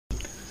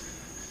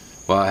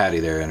Well, howdy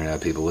there, Internet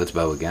people. It's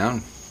Bo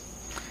again.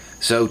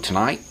 So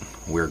tonight,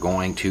 we're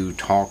going to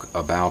talk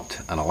about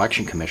an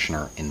election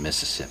commissioner in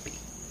Mississippi.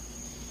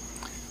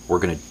 We're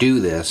going to do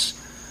this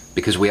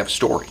because we have a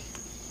story.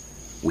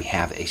 We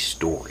have a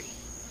story.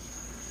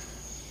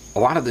 A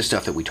lot of the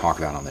stuff that we talk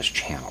about on this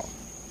channel,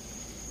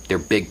 they're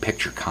big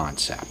picture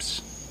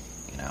concepts.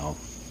 You know,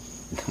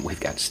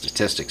 we've got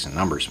statistics and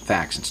numbers and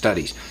facts and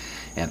studies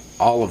and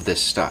all of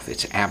this stuff.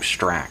 It's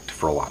abstract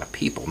for a lot of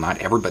people. Not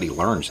everybody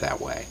learns that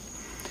way.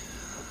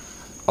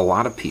 A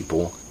lot of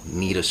people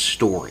need a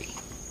story.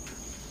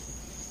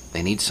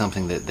 They need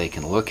something that they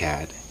can look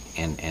at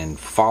and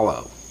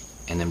follow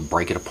and then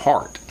break it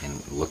apart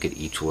and look at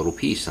each little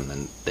piece and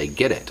then they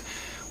get it.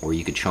 Or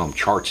you could show them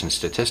charts and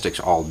statistics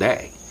all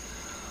day.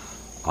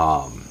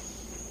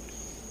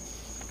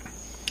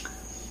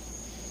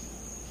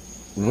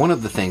 One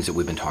of the things that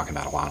we've been talking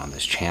about a lot on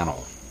this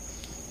channel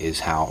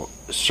is how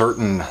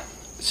certain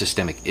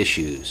systemic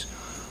issues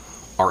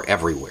are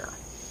everywhere.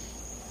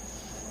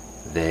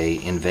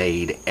 They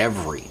invade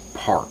every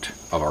part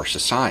of our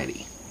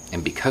society.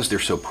 And because they're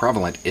so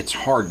prevalent, it's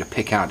hard to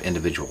pick out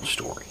individual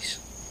stories.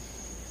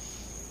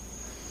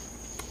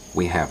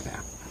 We have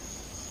that.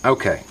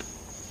 Okay.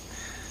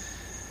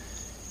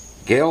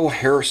 Gail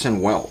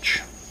Harrison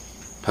Welch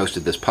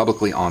posted this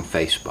publicly on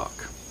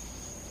Facebook.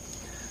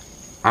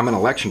 I'm an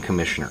election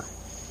commissioner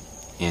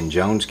in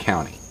Jones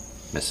County,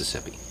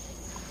 Mississippi.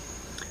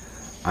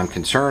 I'm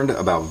concerned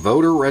about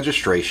voter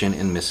registration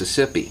in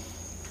Mississippi.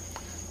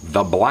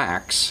 The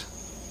blacks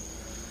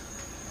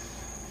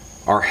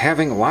are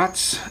having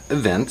lots of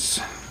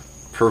events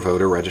for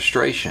voter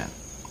registration.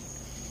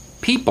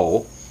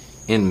 People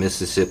in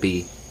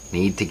Mississippi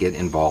need to get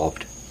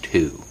involved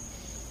too.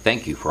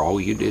 Thank you for all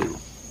you do.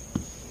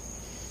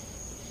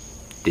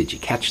 Did you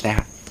catch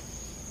that?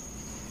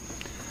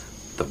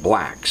 The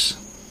blacks.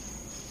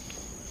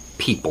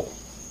 People.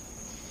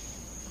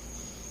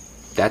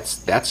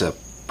 That's a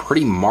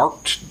pretty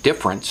marked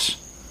difference.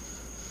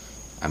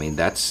 I mean,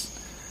 that's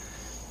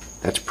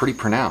pretty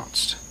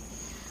pronounced.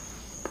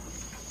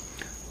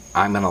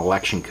 I'm an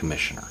election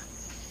commissioner.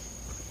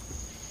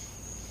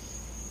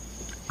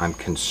 I'm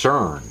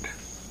concerned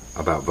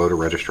about voter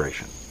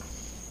registration.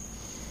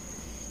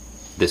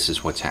 This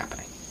is what's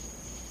happening.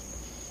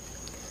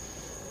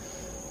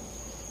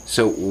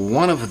 So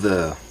one of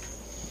the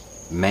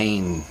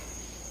main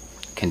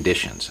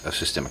conditions of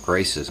systemic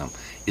racism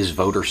is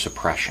voter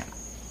suppression,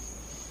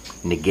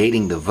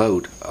 negating the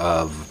vote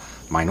of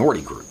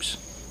minority groups.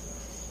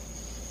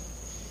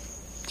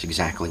 It's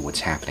exactly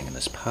what's happening in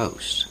this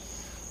post.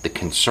 The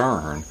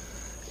concern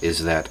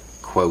is that,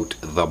 quote,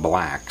 the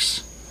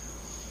blacks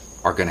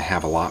are going to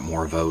have a lot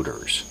more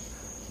voters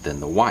than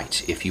the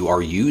whites. If you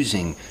are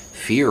using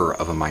fear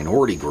of a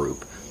minority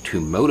group to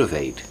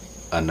motivate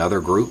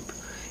another group,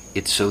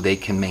 it's so they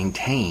can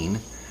maintain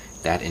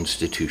that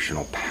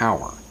institutional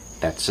power,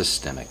 that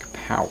systemic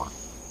power.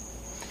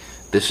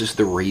 This is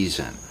the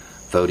reason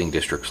voting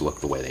districts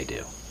look the way they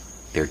do.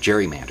 They're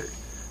gerrymandered.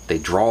 They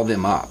draw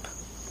them up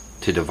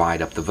to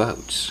divide up the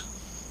votes.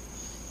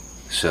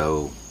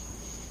 So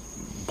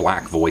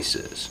black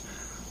voices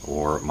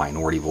or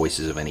minority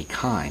voices of any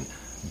kind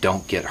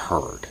don't get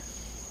heard.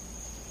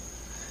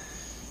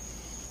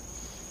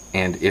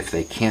 And if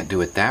they can't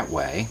do it that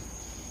way,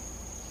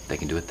 they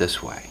can do it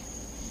this way.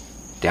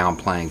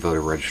 Downplaying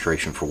voter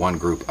registration for one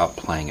group,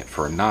 upplaying it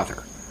for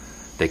another.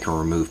 They can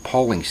remove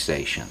polling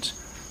stations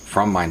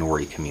from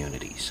minority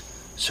communities,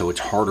 so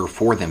it's harder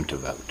for them to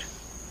vote.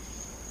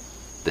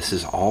 This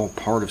is all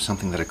part of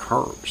something that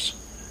occurs,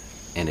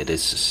 and it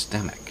is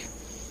systemic.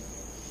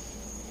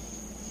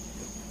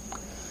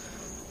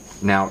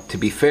 Now, to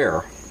be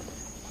fair,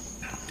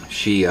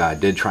 she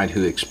did try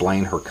to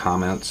explain her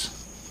comments,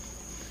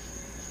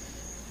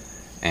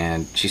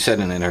 and she said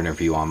in an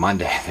interview on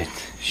Monday that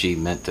she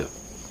meant to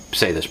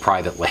say this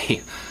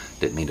privately,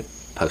 didn't mean to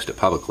post it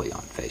publicly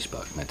on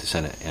Facebook, meant to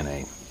send it in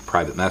a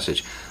private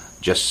message,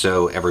 just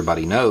so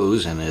everybody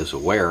knows and is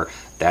aware.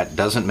 That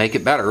doesn't make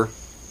it better.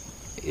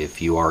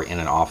 If you are in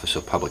an office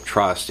of public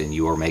trust and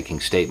you are making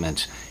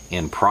statements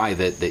in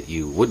private that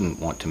you wouldn't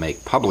want to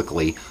make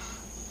publicly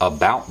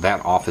about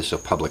that office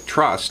of public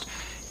trust,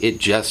 it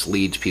just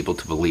leads people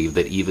to believe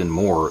that even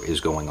more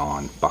is going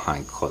on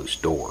behind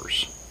closed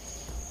doors.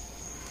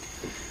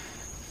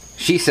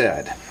 She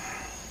said,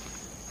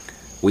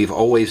 "We've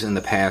always in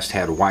the past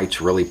had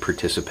whites really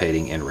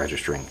participating in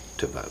registering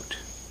to vote.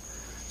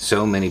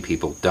 So many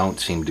people don't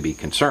seem to be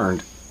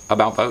concerned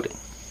about voting."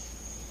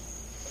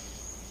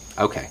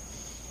 Okay.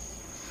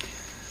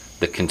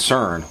 The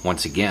concern,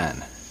 once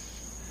again,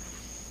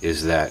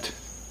 is that,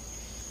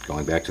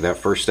 going back to that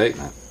first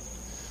statement,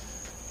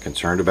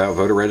 concerned about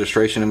voter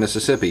registration in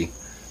Mississippi,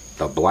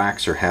 the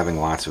blacks are having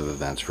lots of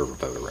events for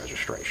voter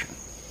registration.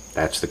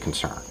 That's the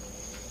concern.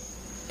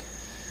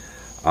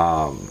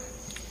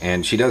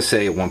 And she does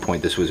say at one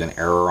point this was an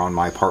error on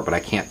my part, but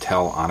I can't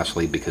tell,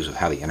 honestly, because of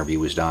how the interview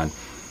was done,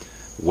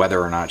 whether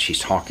or not she's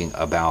talking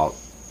about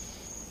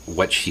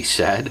what she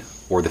said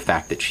or the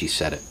fact that she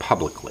said it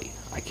publicly.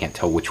 I can't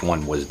tell which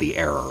one was the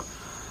error.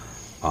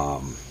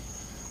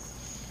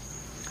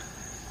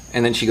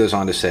 And then she goes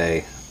on to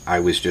say, I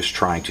was just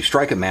trying to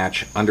strike a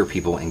match under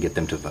people and get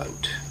them to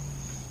vote.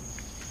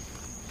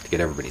 To get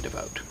everybody to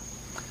vote.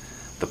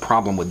 The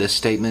problem with this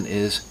statement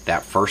is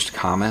that first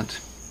comment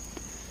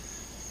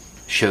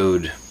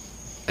showed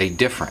a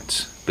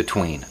difference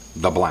between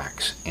the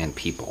blacks and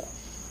people.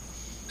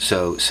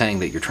 So saying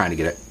that you're trying to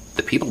get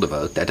the people to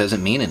vote, that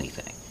doesn't mean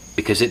anything,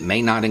 because it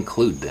may not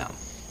include them.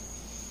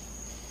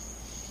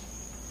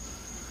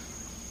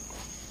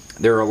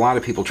 There are a lot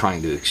of people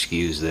trying to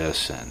excuse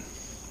this and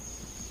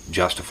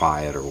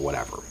justify it or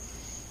whatever.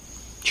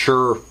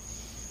 Sure,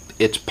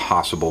 it's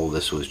possible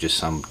this was just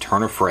some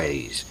turn of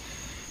phrase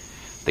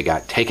that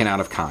got taken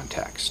out of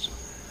context.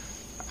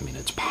 I mean,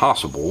 it's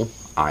possible.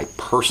 I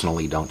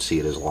personally don't see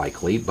it as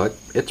likely, but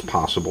it's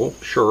possible.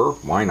 Sure,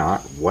 why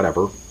not?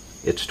 Whatever.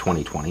 It's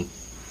 2020.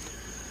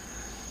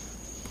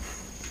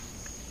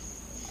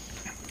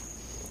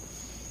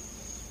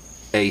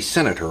 A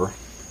senator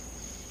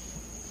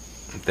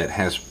that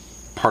has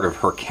part of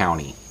her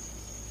county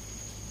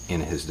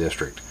in his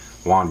district,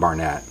 Juan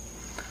Barnett,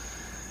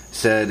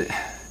 said,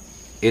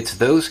 it's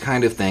those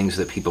kind of things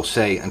that people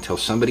say until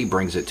somebody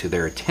brings it to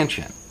their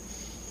attention.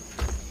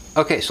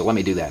 Okay, so let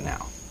me do that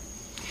now.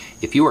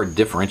 If you are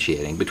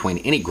differentiating between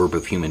any group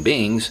of human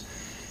beings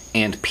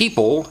and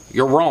people,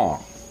 you're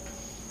wrong.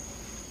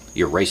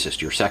 You're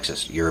racist, you're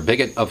sexist, you're a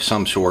bigot of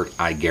some sort,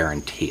 I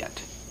guarantee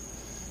it.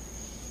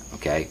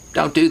 Okay?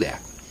 Don't do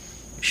that.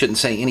 You shouldn't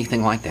say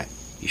anything like that.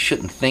 You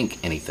shouldn't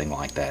think anything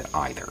like that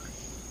either.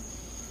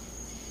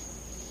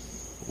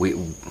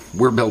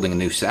 We're building a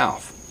new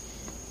South.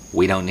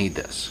 We don't need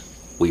this.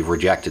 We've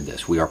rejected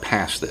this. We are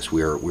past this.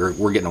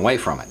 We're getting away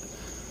from it.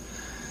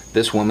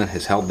 This woman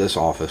has held this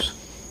office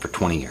for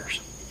 20 years.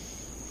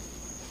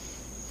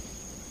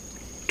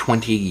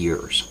 20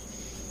 years.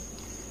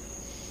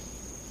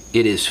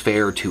 It is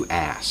fair to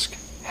ask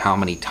how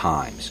many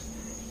times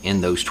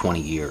in those 20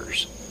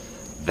 years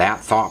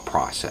that thought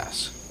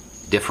process,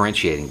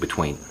 differentiating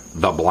between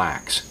the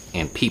blacks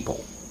and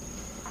people,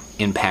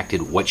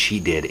 impacted what she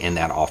did in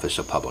that office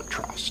of public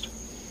trust.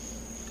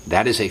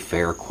 That is a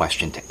fair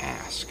question to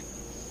ask.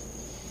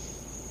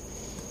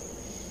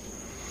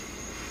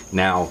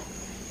 Now,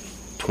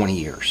 20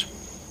 years.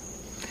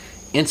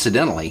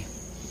 Incidentally,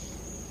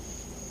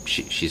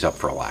 she's up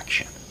for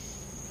election.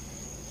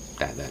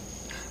 That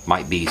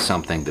might be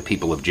something the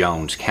people of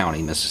Jones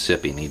County,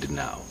 Mississippi need to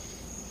know.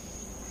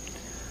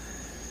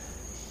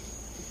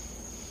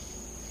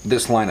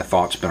 This line of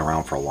thought's been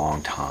around for a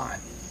long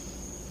time.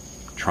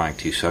 Trying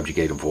to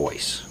subjugate a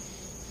voice.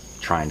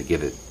 Trying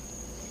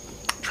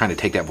to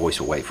take that voice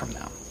away from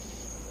them.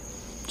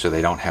 So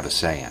they don't have a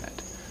say in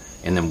it.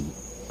 And then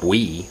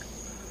we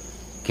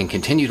can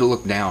continue to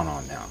look down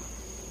on them.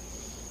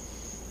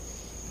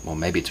 Well,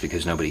 maybe it's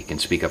because nobody can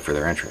speak up for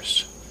their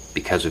interests.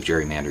 Because of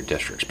gerrymandered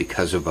districts.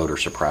 Because of voter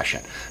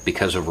suppression.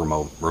 Because of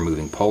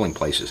removing polling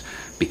places.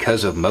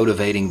 Because of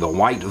motivating the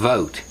white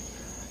vote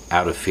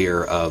out of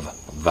fear of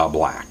the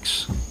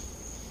blacks.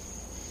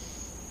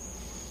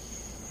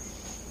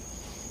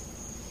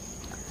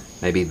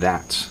 Maybe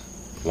that's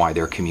why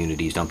their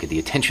communities don't get the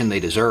attention they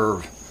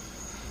deserve,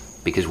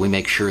 because we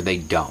make sure they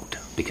don't,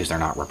 because they're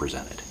not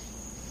represented.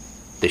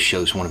 This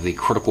shows one of the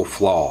critical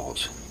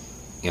flaws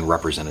in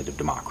representative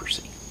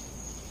democracy.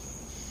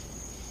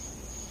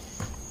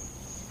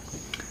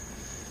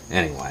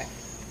 Anyway,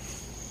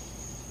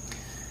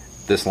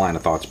 this line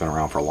of thought's been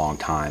around for a long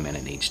time and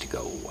it needs to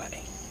go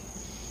away.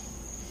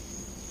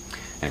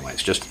 Anyway,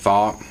 it's just a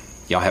thought.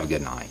 Y'all have a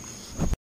good night.